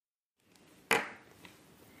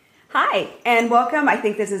Hi, and welcome. I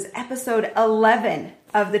think this is episode 11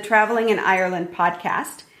 of the Traveling in Ireland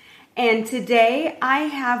podcast. And today I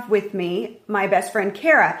have with me my best friend,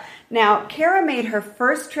 Kara. Now, Kara made her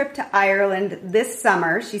first trip to Ireland this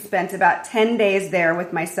summer. She spent about 10 days there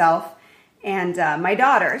with myself and my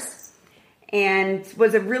daughters, and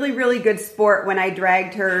was a really, really good sport when I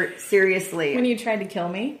dragged her seriously. When you tried to kill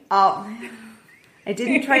me? Oh, I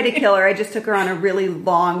didn't try to kill her. I just took her on a really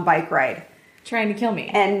long bike ride. Trying to kill me.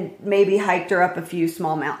 And maybe hiked her up a few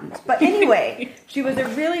small mountains. But anyway, she was a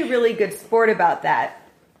really, really good sport about that.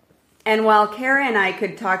 And while Kara and I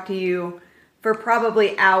could talk to you for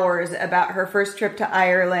probably hours about her first trip to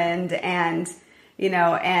Ireland and,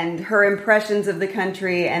 and her impressions of the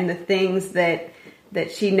country and the things that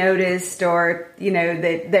she noticed or,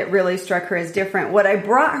 that really struck her as different, what I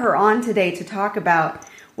brought her on today to talk about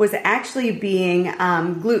was actually being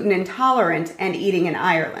gluten intolerant and eating in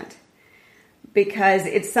Ireland. Because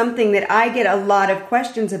it's something that I get a lot of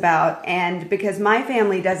questions about, and because my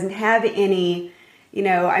family doesn't have any,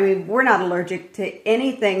 we're not allergic to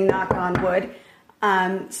anything, knock on wood.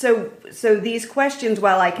 So these questions,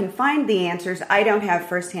 while I can find the answers, I don't have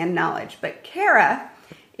firsthand knowledge. But Kara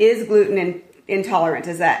is gluten intolerant.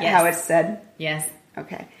 Is that how it's said? Yes.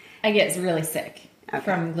 Okay. I get really sick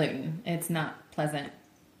from gluten. It's not pleasant.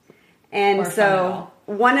 And so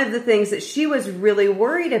one of the things that she was really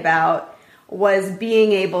worried about was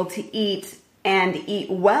being able to eat and eat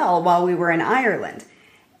well while we were in Ireland.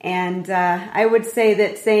 And I would say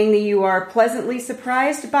that saying that you are pleasantly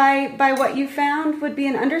surprised by what you found would be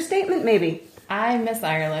an understatement, maybe. I miss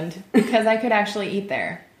Ireland because I could actually eat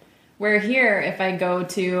there. Where here, if I go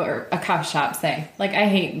to a coffee shop, say, like I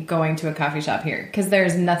hate going to a coffee shop here because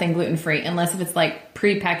there's nothing gluten-free unless if it's like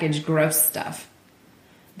prepackaged gross stuff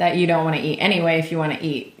that you don't want to eat anyway if you want to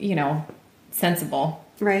eat, sensible.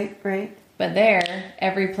 Right. But there,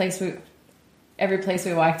 every place we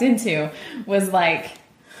walked into was like,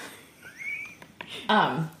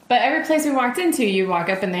 but every place we walked into, you walk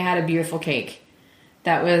up and they had a beautiful cake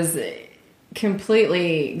that was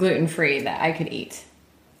completely gluten-free that I could eat.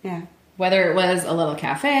 Yeah. Whether it was a little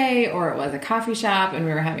cafe or it was a coffee shop and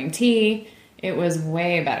we were having tea, it was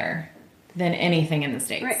way better than anything in the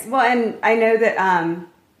States. Right. Well, and I know that,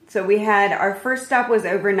 so we had, our first stop was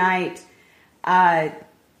overnight,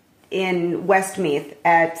 in Westmeath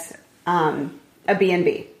at a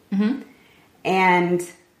B&B. Mm-hmm.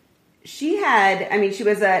 And she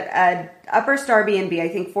was at upper star B&B, I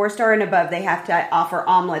think 4-star and above. They have to offer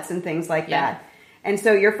omelets and things like that. And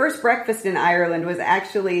so your first breakfast in Ireland was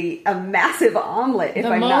actually a massive omelet, if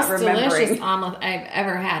I'm not remembering. The most delicious omelet I've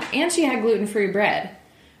ever had. And she had gluten-free bread,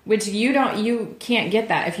 which you can't get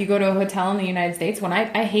that if you go to a hotel in the United States. When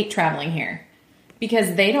I hate traveling here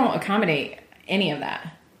because they don't accommodate any of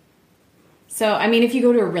that. So, if you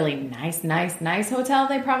go to a really nice hotel,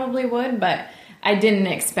 they probably would, but I didn't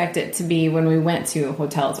expect it to be when we went to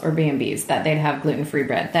hotels or B&Bs that they'd have gluten-free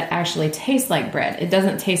bread that actually tastes like bread. It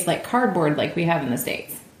doesn't taste like cardboard like we have in the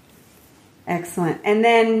States. Excellent. And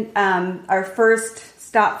then our first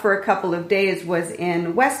stop for a couple of days was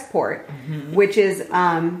in Westport, mm-hmm. which is,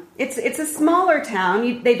 it's a smaller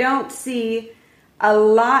town. They don't see a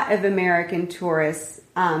lot of American tourists.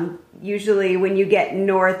 Usually when you get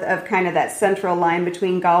north of kind of that central line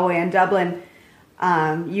between Galway and Dublin,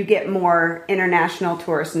 you get more international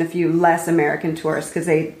tourists and a few less American tourists because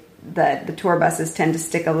the tour buses tend to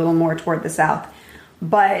stick a little more toward the south.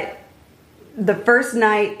 But the first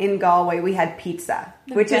night in Galway, we had pizza,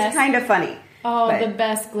 which is kind of funny. Oh, the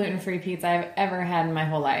best gluten-free pizza I've ever had in my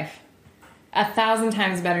whole life. 1,000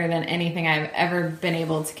 times better than anything I've ever been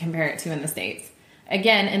able to compare it to in the States.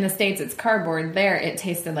 Again, in the States, it's cardboard. There, it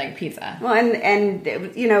tasted like pizza. Well, and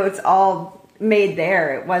it's all made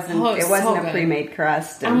there. It wasn't a pre-made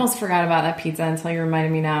crust. I almost forgot about that pizza until you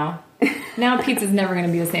reminded me now. Now pizza's never going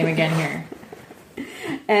to be the same again here.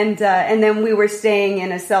 And then we were staying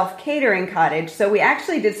in a self-catering cottage, so we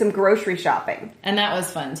actually did some grocery shopping. And that was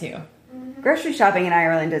fun, too. Grocery shopping in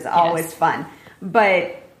Ireland is always fun.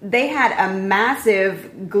 But they had a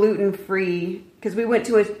massive gluten-free, because we went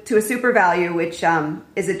to a Super Value, which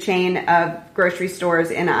is a chain of grocery stores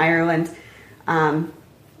in Ireland, kind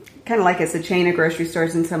of like it's a chain of grocery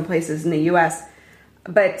stores in some places in the U.S.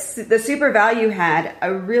 But the Super Value had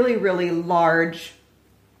a really, really large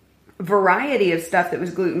variety of stuff that was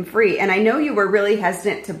gluten-free. And I know you were really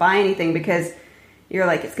hesitant to buy anything because you're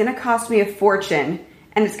like, it's going to cost me a fortune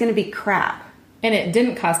and it's going to be crap. And it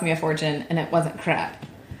didn't cost me a fortune and it wasn't crap.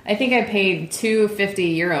 I think I paid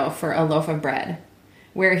 €2.50 for a loaf of bread.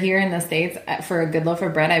 Where here in the States, for a good loaf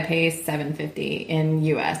of bread, I pay $7.50 in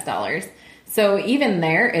US dollars. So even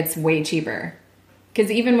there, it's way cheaper. Because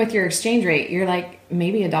even with your exchange rate, you're like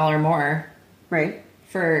maybe $1 more Right.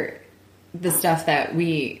 for the stuff that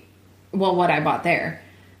what I bought there.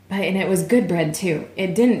 And it was good bread too.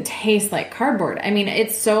 It didn't taste like cardboard. I mean,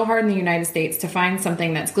 it's so hard in the United States to find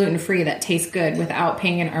something that's gluten-free that tastes good without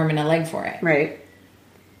paying an arm and a leg for it. Right.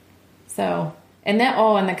 So, and the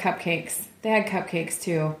cupcakes. They had cupcakes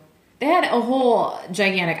too. They had a whole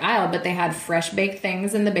gigantic aisle, but they had fresh baked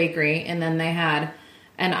things in the bakery, and then they had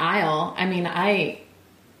an aisle. I mean, I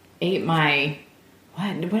ate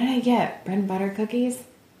what did I get? Bread and butter cookies?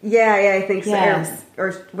 Yeah, I think so. Yes.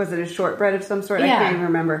 Or was it a shortbread of some sort? Yeah. I can't even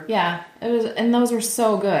remember. Yeah, it was, and those were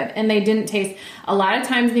so good. And they didn't taste. A lot of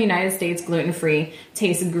times in the United States, gluten-free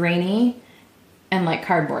tastes grainy and like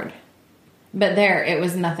cardboard, but there it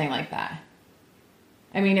was nothing like that.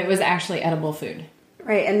 I mean, it was actually edible food.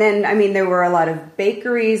 Right, and then I mean, there were a lot of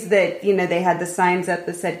bakeries that they had the signs up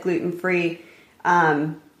that said gluten-free.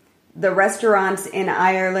 The restaurants in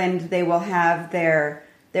Ireland, they will have their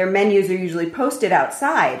menus are usually posted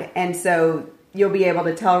outside, and so you'll be able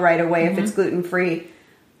to tell right away if it's gluten-free.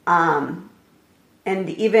 And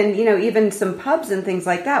even some pubs and things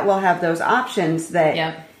like that will have those options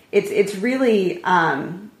that it's really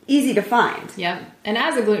easy to find. Yep. And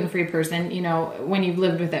as a gluten-free person, when you've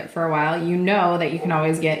lived with it for a while, you know that you can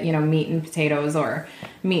always get, meat and potatoes or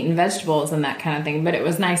meat and vegetables and that kind of thing. But it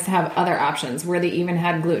was nice to have other options where they even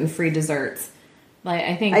had gluten-free desserts. Like,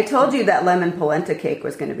 I think I told you that lemon polenta cake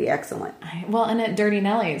was going to be excellent. And at Dirty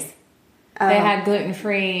Nelly's, they had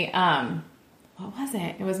gluten-free, what was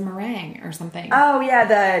it? It was meringue or something. Oh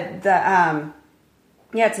yeah,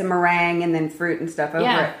 it's a meringue and then fruit and stuff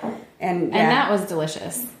over it. And that was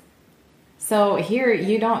delicious. So here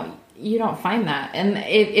you don't find that. And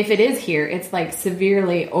if it is here, it's like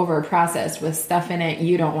severely over processed with stuff in it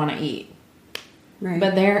you don't want to eat. Right.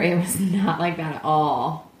 But there it was not like that at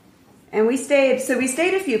all. And we stayed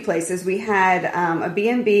a few places. We had a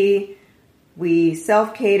B&B, we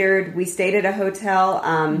self-catered, we stayed at a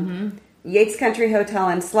hotel, Yates Country Hotel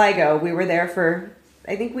in Sligo. We were there for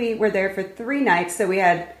 3 nights, so we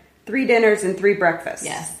had 3 dinners and 3 breakfasts.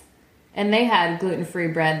 Yes. And they had gluten-free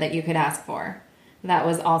bread that you could ask for. That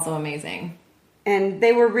was also amazing. And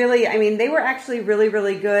they were actually really,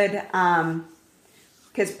 really good.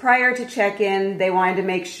 Because prior to check-in, they wanted to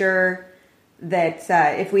make sure that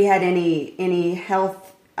if we had any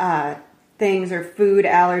health things or food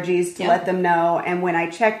allergies to let them know. And when I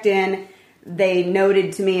checked in, they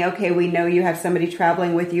noted to me, okay, we know you have somebody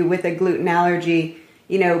traveling with you with a gluten allergy.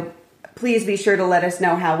 Please be sure to let us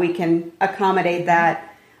know how we can accommodate that.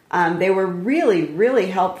 They were really, really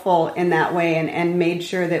helpful in that way and made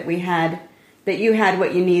sure that you had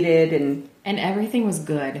what you needed. And everything was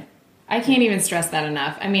good. I can't even stress that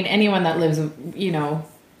enough. I mean, anyone that lives,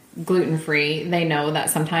 gluten-free, they know that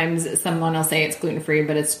sometimes someone will say it's gluten-free,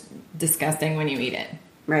 but it's disgusting when you eat it.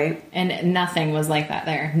 Right. And nothing was like that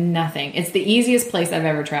there. Nothing. It's the easiest place I've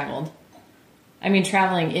ever traveled. I mean,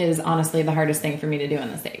 traveling is honestly the hardest thing for me to do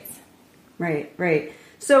in the States. Right.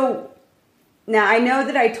 So now I know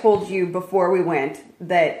that I told you before we went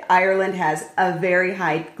that Ireland has a very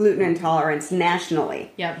high gluten intolerance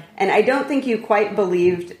nationally. Yep. And I don't think you quite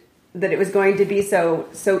believed that it was going to be so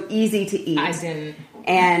easy to eat. I didn't.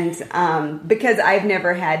 And because I've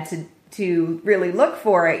never had to really look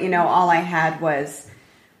for it, all I had was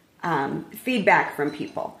feedback from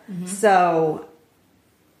people. Mm-hmm. So,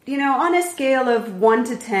 on a scale of 1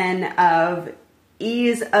 to 10 of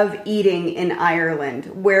ease of eating in Ireland,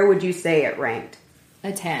 where would you say it ranked?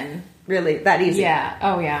 A 10. Really? That easy? Yeah.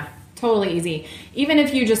 Oh, yeah. Totally easy. Even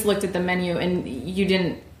if you just looked at the menu and you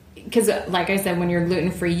didn't... Because, like I said, when you're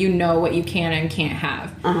gluten-free, you know what you can and can't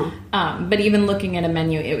have. Uh-huh. But even looking at a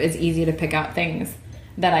menu, it was easy to pick out things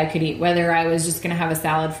that I could eat. Whether I was just going to have a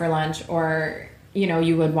salad for lunch or,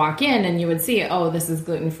 you would walk in and you would see, oh, this is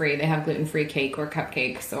gluten-free. They have gluten-free cake or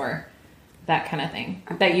cupcakes or that kind of thing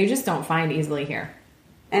that you just don't find easily here.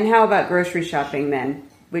 And how about grocery shopping then?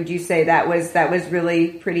 Would you say that was really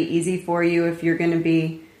pretty easy for you if you're going to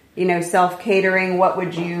be, self-catering? What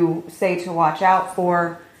would you say to watch out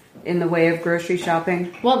for in the way of grocery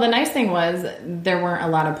shopping? Well, the nice thing was there weren't a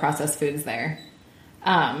lot of processed foods there.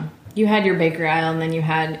 You had your bakery aisle and then you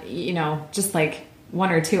had, just like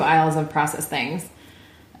 1 or 2 aisles of processed things.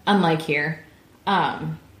 Unlike here.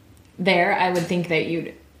 There, I would think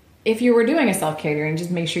that if you were doing a self-catering,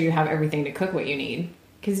 just make sure you have everything to cook what you need.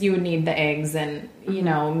 Because you would need the eggs and,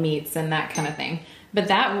 meats and that kind of thing. But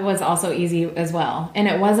that was also easy as well. And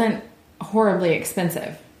it wasn't horribly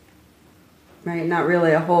expensive. Right, not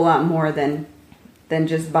really a whole lot more than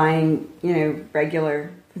just buying,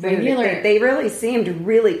 regular Regular. They really seemed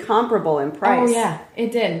really comparable in price. Oh, yeah,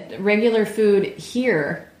 it did. Regular food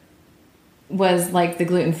here was like the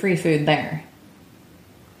gluten-free food there.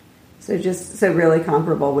 So really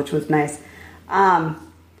comparable, which was nice. So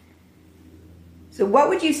what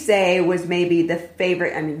would you say was maybe the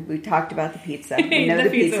favorite? I mean, we talked about the pizza. We know the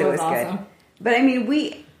pizza was awesome. good. But I mean,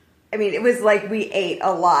 it was like we ate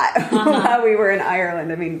a lot while we were in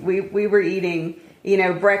Ireland. I mean, we were eating,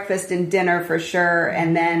 breakfast and dinner for sure,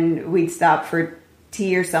 and then we'd stop for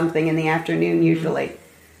tea or something in the afternoon usually.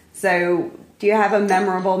 So, do you have a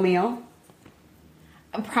memorable meal?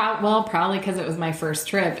 Probably because it was my first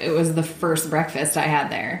trip. It was the first breakfast I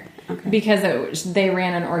had there. Okay. Because they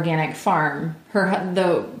ran an organic farm.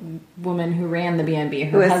 The woman who ran the B&B,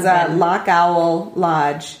 her husband, Loch Owl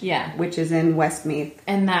Lodge, yeah, which is in Westmeath.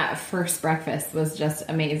 And that first breakfast was just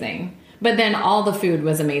amazing. But then all the food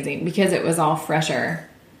was amazing because it was all fresher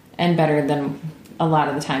and better than a lot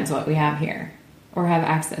of the times what we have here or have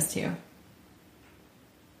access to.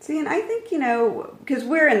 See, and I think, because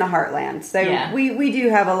we're in the heartland, so we do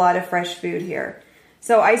have a lot of fresh food here.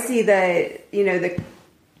 So I see the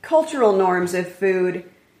cultural norms of food,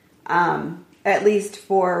 at least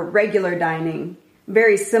for regular dining,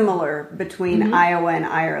 very similar between Iowa and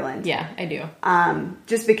Ireland. Yeah, I do.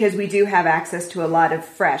 Just because we do have access to a lot of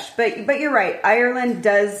fresh. But you're right, Ireland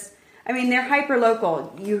does, I mean, they're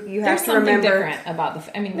hyper-local. You have to remember. There's something different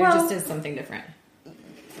about there just is something different.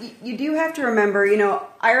 You do have to remember,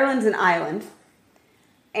 Ireland's an island.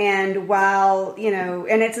 And while,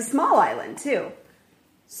 and it's a small island too.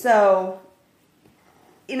 So,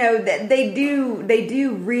 they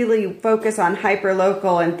do really focus on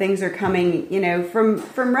hyper-local and things are coming, from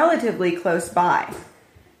relatively close by.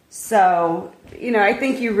 So, I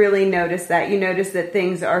think you really notice that. You notice that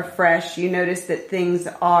things are fresh. You notice that things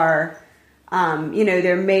are,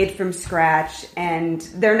 they're made from scratch and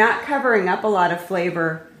they're not covering up a lot of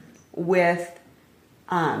flavor with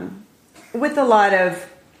a lot of,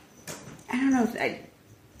 I don't know,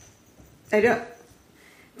 I don't,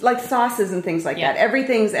 like sauces and things like that.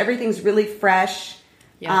 Everything's really fresh.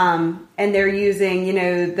 Yeah. And they're using,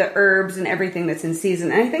 the herbs and everything that's in season.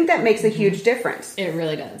 And I think that makes a huge difference. It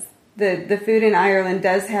really does. The food in Ireland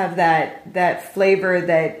does have that flavor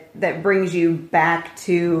that brings you back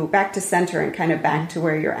to center and kind of back to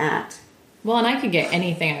where you're at. Well, and I could get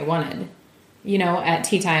anything I wanted. At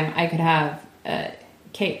tea time, I could have a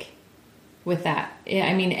cake with that.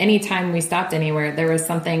 I mean, anytime we stopped anywhere, there was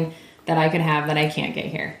something that I could have that I can't get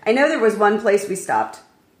here. I know there was one place we stopped.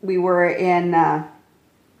 We were in,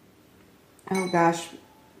 were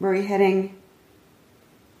we heading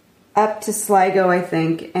up to Sligo, I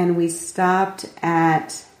think, and we stopped in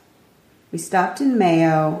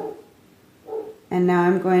Mayo, and now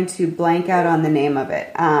I'm going to blank out on the name of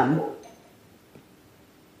it.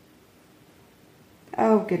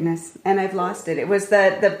 Oh, goodness. And I've lost it. It was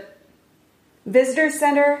the visitor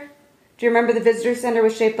center. Do you remember the visitor center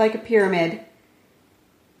was shaped like a pyramid?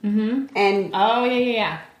 Mm-hmm. And oh,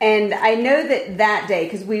 yeah. And I know that day,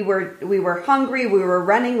 because we were hungry, we were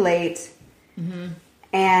running late. Mm-hmm.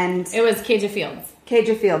 And it was Cage of Fields. Thank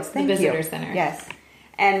you. The visitor center. Yes.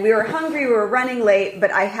 And we were hungry, we were running late,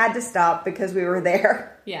 but I had to stop because we were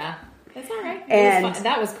there. Yeah. That's all right. And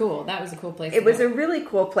that was cool. That was a cool place. It was a really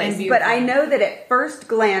cool place. But I know that at first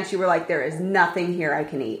glance, you were like, there is nothing here I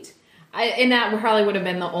can eat. And that probably would have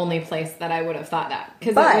been the only place that I would have thought that.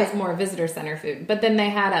 Because it was more visitor center food. But then they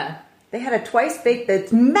had a twice baked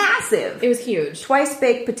that's massive. It was huge. Twice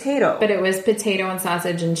baked potato. But it was potato and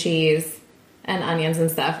sausage and cheese and onions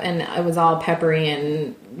and stuff. And it was all peppery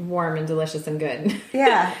and warm and delicious and good.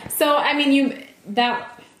 Yeah. So, I mean,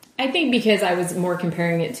 I think because I was more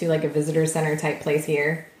comparing it to like a visitor center type place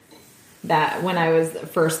here, that when I was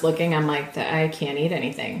first looking, I'm like, I can't eat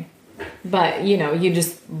anything. But, you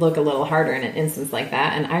just look a little harder in an instance like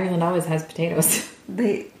that. And Ireland always has potatoes.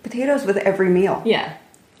 Potatoes with every meal. Yeah.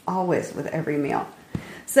 Always with every meal.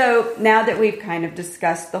 So now that we've kind of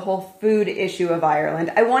discussed the whole food issue of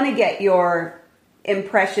Ireland, I want to get your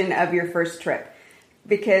impression of your first trip.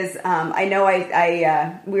 Because I know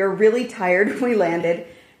we were really tired when we landed.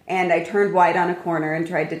 And I turned wide on a corner and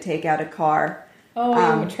tried to take out a car.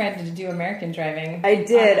 Oh, you tried to do American driving. I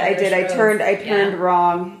did. I turned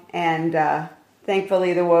wrong, and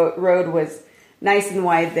thankfully the road was nice and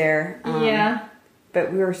wide there. Yeah.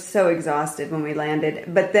 But we were so exhausted when we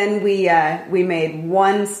landed. But then we made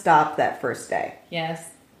one stop that first day. Yes,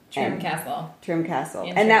 Trim Castle.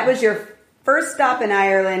 And that was your first stop in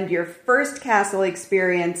Ireland, your first castle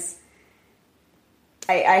experience.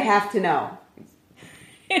 I have to know.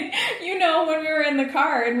 You know, when we were in the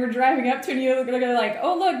car and we're driving up to it, and you're like,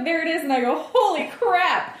 oh, look, there it is. And I go, holy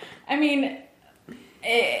crap. I mean,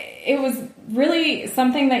 it was really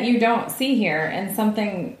something that you don't see here, and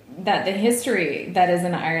something that the history that is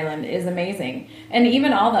in Ireland is amazing. And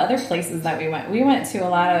even all the other places that we went to a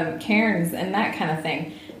lot of cairns and that kind of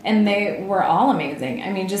thing. And they were all amazing.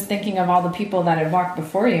 I mean, just thinking of all the people that had walked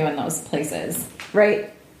before you in those places.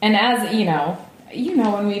 Right. And as, you know,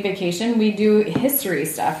 when we vacation, we do history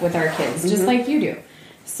stuff with our kids, just like you do.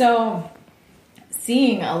 So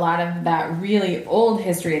seeing a lot of that really old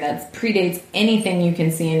history that predates anything you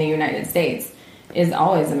can see in the United States is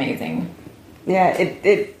always amazing. Yeah,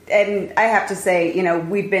 and I have to say, you know,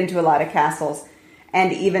 we've been to a lot of castles.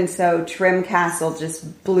 And even so, Trim Castle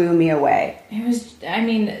just blew me away. It was, I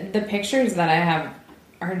mean, the pictures that I have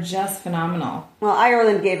are just phenomenal. Well,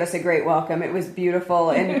 Ireland gave us a great welcome. It was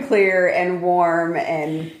beautiful and clear and warm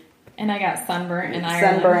and I got sunburnt in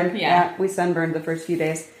Ireland. Sunburned, yeah. We sunburned the first few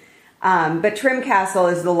days. But Trim Castle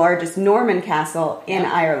is the largest Norman castle in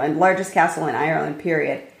Ireland, largest castle in Ireland,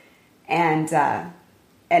 period. And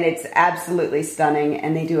it's absolutely stunning,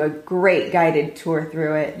 and they do a great guided tour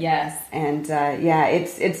through it. Yes. And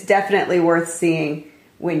it's definitely worth seeing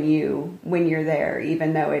when you're there,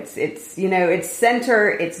 even though it's center,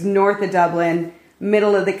 it's north of Dublin,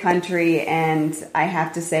 middle of the country, and I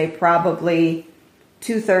have to say probably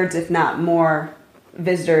 2/3, if not more,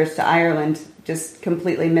 visitors to Ireland just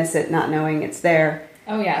completely miss it, not knowing it's there.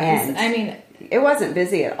 Oh yeah, and I mean, it wasn't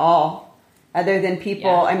busy at all, other than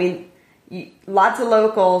people. Yeah. I mean, lots of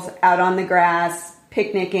locals out on the grass,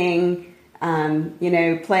 picnicking,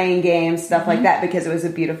 playing games, stuff like that, because it was a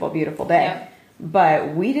beautiful, beautiful day. Yep.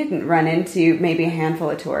 But we didn't run into maybe a handful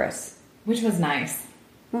of tourists. Which was nice.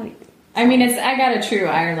 Right. I mean, I got a true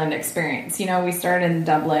Ireland experience. You know, we started in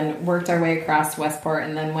Dublin, worked our way across Westport,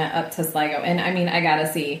 and then went up to Sligo. And I mean, I got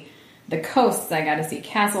to see the coasts. I got to see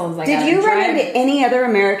castles. Did you run into any other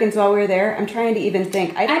Americans while we were there? I'm trying to even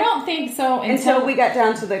think. I don't think so. Until we got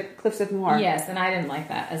down to the Cliffs of Moher. Yes, and I didn't like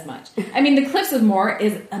that as much. I mean, the Cliffs of Moher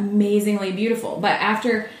is amazingly beautiful, but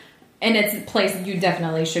after... And it's a place you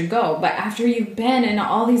definitely should go. But after you've been in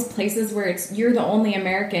all these places where you're the only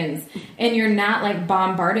Americans and you're not like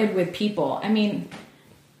bombarded with people, I mean,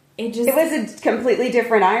 it was a completely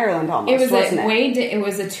different Ireland almost. It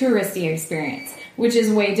was a touristy experience, which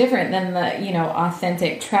is way different than the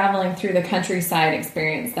authentic traveling through the countryside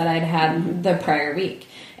experience that I'd had the prior week.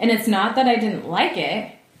 And it's not that I didn't like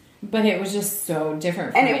it. But it was just so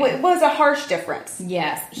different for me. And it was a harsh difference.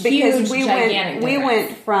 Yes. Because we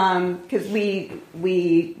went from, because we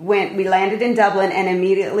landed in Dublin and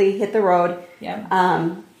immediately hit the road. Yeah.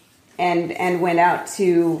 And went out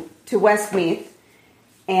to Westmeath.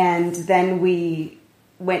 And then we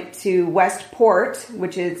went to Westport,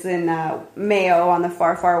 which is in Mayo on the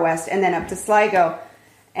far, far west, and then up to Sligo.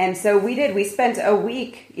 And so we spent a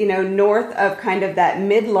week, north of kind of that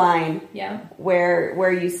midline,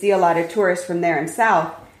 where you see a lot of tourists from there and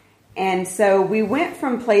south. And so we went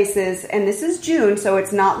from places, and this is June, so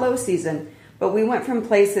it's not low season, but we went from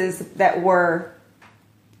places that were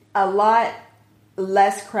a lot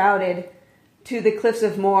less crowded to the Cliffs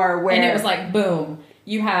of Moher, and it was like, boom,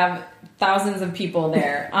 you have thousands of people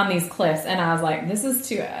there on these cliffs, and I was like, this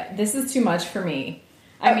is too much for me.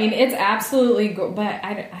 I mean, it's absolutely but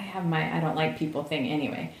I don't like people thing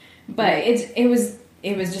anyway. But it was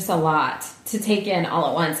just a lot to take in all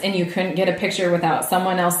at once, and you couldn't get a picture without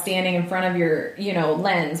someone else standing in front of your,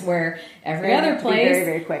 lens, where every other place, very,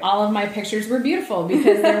 very quick. All of my pictures were beautiful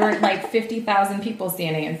because there weren't like 50,000 people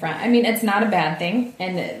standing in front. I mean, it's not a bad thing,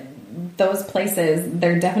 and those places,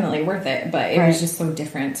 they're definitely worth it, but it was just so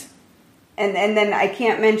different. And then I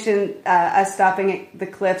can't mention us stopping at the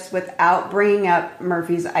Cliffs without bringing up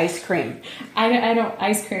Murphy's ice cream. I don't.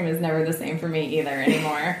 Ice cream is never the same for me either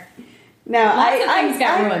anymore. No, Lots of things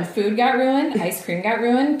got ruined. Food got ruined. Ice cream got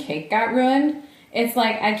ruined. Cake got ruined. It's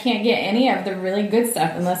like I can't get any of the really good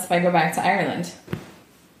stuff unless if I go back to Ireland.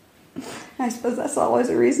 I suppose that's always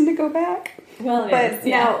a reason to go back. Well, it is,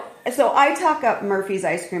 now, so I talk up Murphy's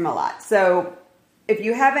ice cream a lot. So if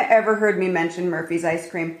you haven't ever heard me mention Murphy's ice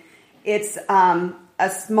cream, it's a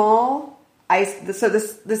small ice. So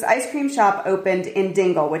this ice cream shop opened in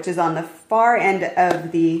Dingle, which is on the far end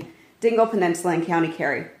of the Dingle Peninsula in County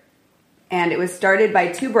Kerry, and it was started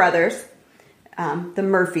by two brothers, the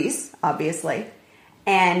Murphys, obviously,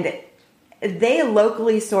 and they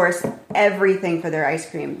locally source everything for their ice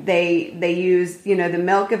cream. They use the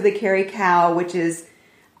milk of the Kerry cow, which is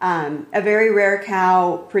a very rare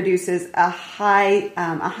cow, produces a high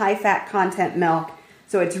fat content milk.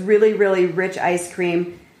 So it's really, really rich ice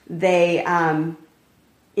cream. They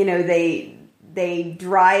They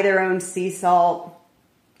dry their own sea salt.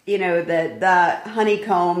 You know, the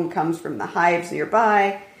honeycomb comes from the hives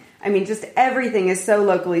nearby. I mean, just everything is so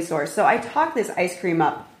locally sourced. So I talk this ice cream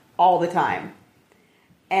up all the time.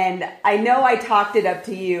 And I know I talked it up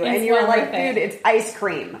to you, and you were like, dude, it's ice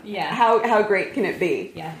cream. Yeah. How great can it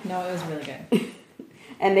be? Yeah, no, it was really good.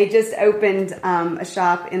 And they just opened a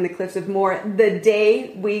shop in the Cliffs of Moher the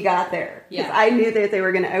day we got there. Because I knew that they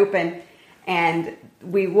were going to open. And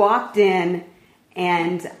we walked in,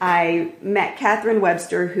 and I met Catherine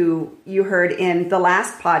Webster, who you heard in the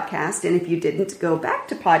last podcast. And if you didn't, go back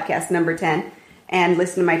to podcast number 10 and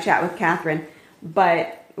listen to my chat with Catherine.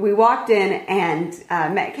 But we walked in and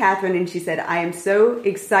met Catherine, and she said, I am so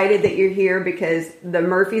excited that you're here because the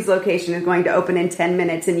Murphy's location is going to open in 10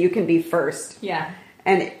 minutes and you can be first. Yeah.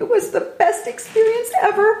 And it was the best experience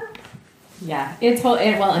ever. Yeah.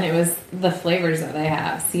 And it was the flavors that they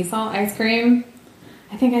have. Sea salt ice cream.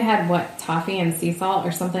 I think I had, toffee and sea salt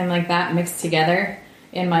or something like that mixed together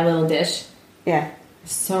in my little dish. Yeah.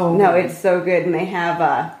 So No, good. it's so good. And they have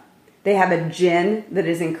a gin that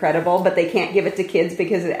is incredible, but they can't give it to kids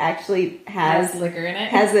because it actually has liquor in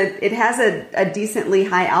it. It has a decently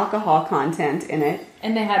high alcohol content in it.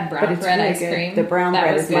 And they had brown bread really ice good. cream. The brown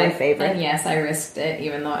bread is my favorite. And yes, I risked it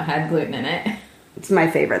even though it had gluten in it. It's my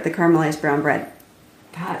favorite, the caramelized brown bread.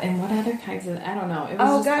 God, and what other kinds of, I don't know. It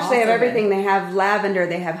was Gosh, they have everything. They have lavender,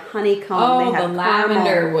 they have honeycomb, they have the lavender.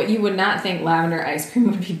 caramel. What you would not think lavender ice cream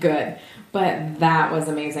would be good. But that was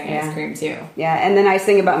amazing ice cream too. Yeah, and the nice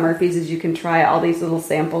thing about Murphy's is you can try all these little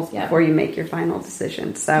samples Yep. before you make your final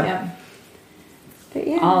decision. So, Yep. But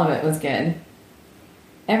yeah. All of it was good.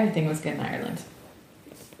 Everything was good in Ireland.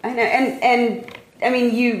 I know, and I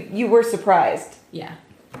mean, you were surprised Yeah.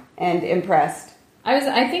 and impressed.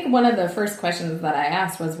 I think one of the first questions that I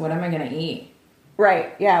asked was, what am I going to eat?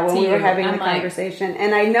 Right, yeah, when To we were you, having I'm the like- conversation.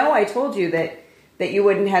 And I know I told you that you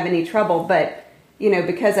wouldn't have any trouble, but, you know,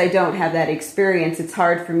 because I don't have that experience, it's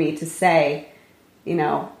hard for me to say, you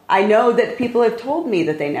know, I know that people have told me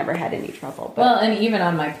that they never had any trouble. But Well, and even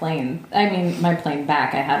on my plane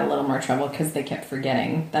back, I had a little more trouble because they kept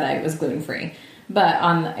forgetting that I was gluten-free. But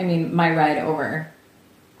my ride over,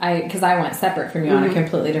 because I went separate from you on a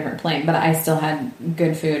completely different plane, but I still had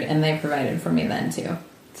good food, and they provided for me then too.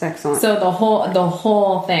 it's excellent. So the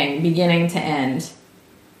whole thing, beginning to end,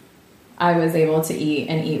 I was able to eat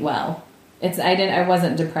and eat well. I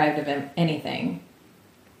wasn't deprived of anything.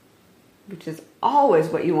 Which is always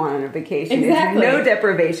what you want on a vacation. Exactly. Is no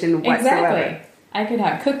deprivation whatsoever. Exactly. I could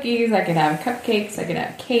have cookies, I could have cupcakes, I could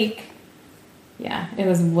have cake. Yeah, it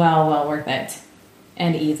was well worth it.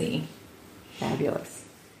 And easy. Fabulous.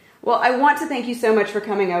 Well, I want to thank you so much for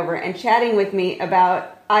coming over and chatting with me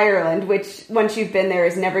about Ireland, which once you've been there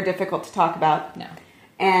is never difficult to talk about. No.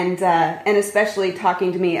 And especially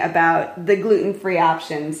talking to me about the gluten-free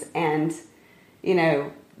options and, you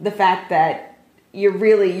know, the fact that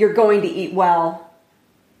you're going to eat well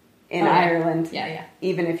in Ireland. Yeah.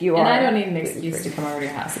 Even if you are. And I don't need an excuse to come over to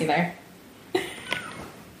your house either.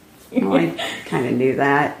 Well, I kind of knew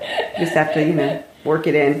that. Just have to, you know, work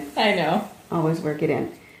it in. I know. Always work it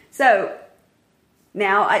in. So,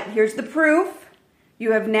 now here's the proof.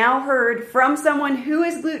 You have now heard from someone who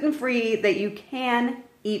is gluten-free that you can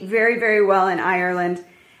eat very, very well in Ireland.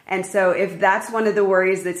 And so if that's one of the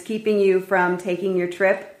worries that's keeping you from taking your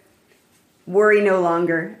trip, worry no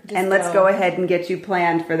longer. And let's go ahead and get you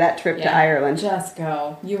planned for that trip to Ireland. Just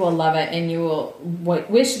go. You will love it, and you will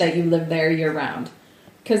wish that you lived there year-round,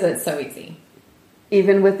 because it's so easy.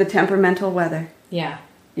 Even with the temperamental weather, Yeah.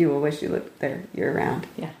 you will wish you lived there year-round.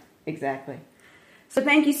 Yeah. Exactly. So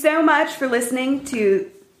thank you so much for listening to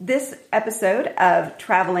this episode of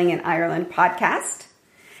Traveling in Ireland podcast.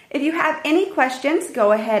 If you have any questions,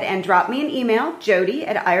 go ahead and drop me an email,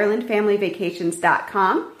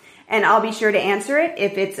 jody@irelandfamilyvacations.com, and I'll be sure to answer it.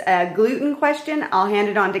 If it's a gluten question, I'll hand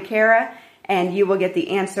it on to Kara, and you will get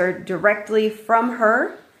the answer directly from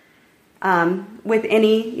her with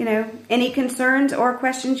any concerns or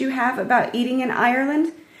questions you have about eating in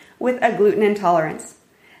Ireland with a gluten intolerance.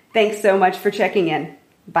 Thanks so much for checking in.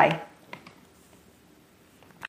 Bye.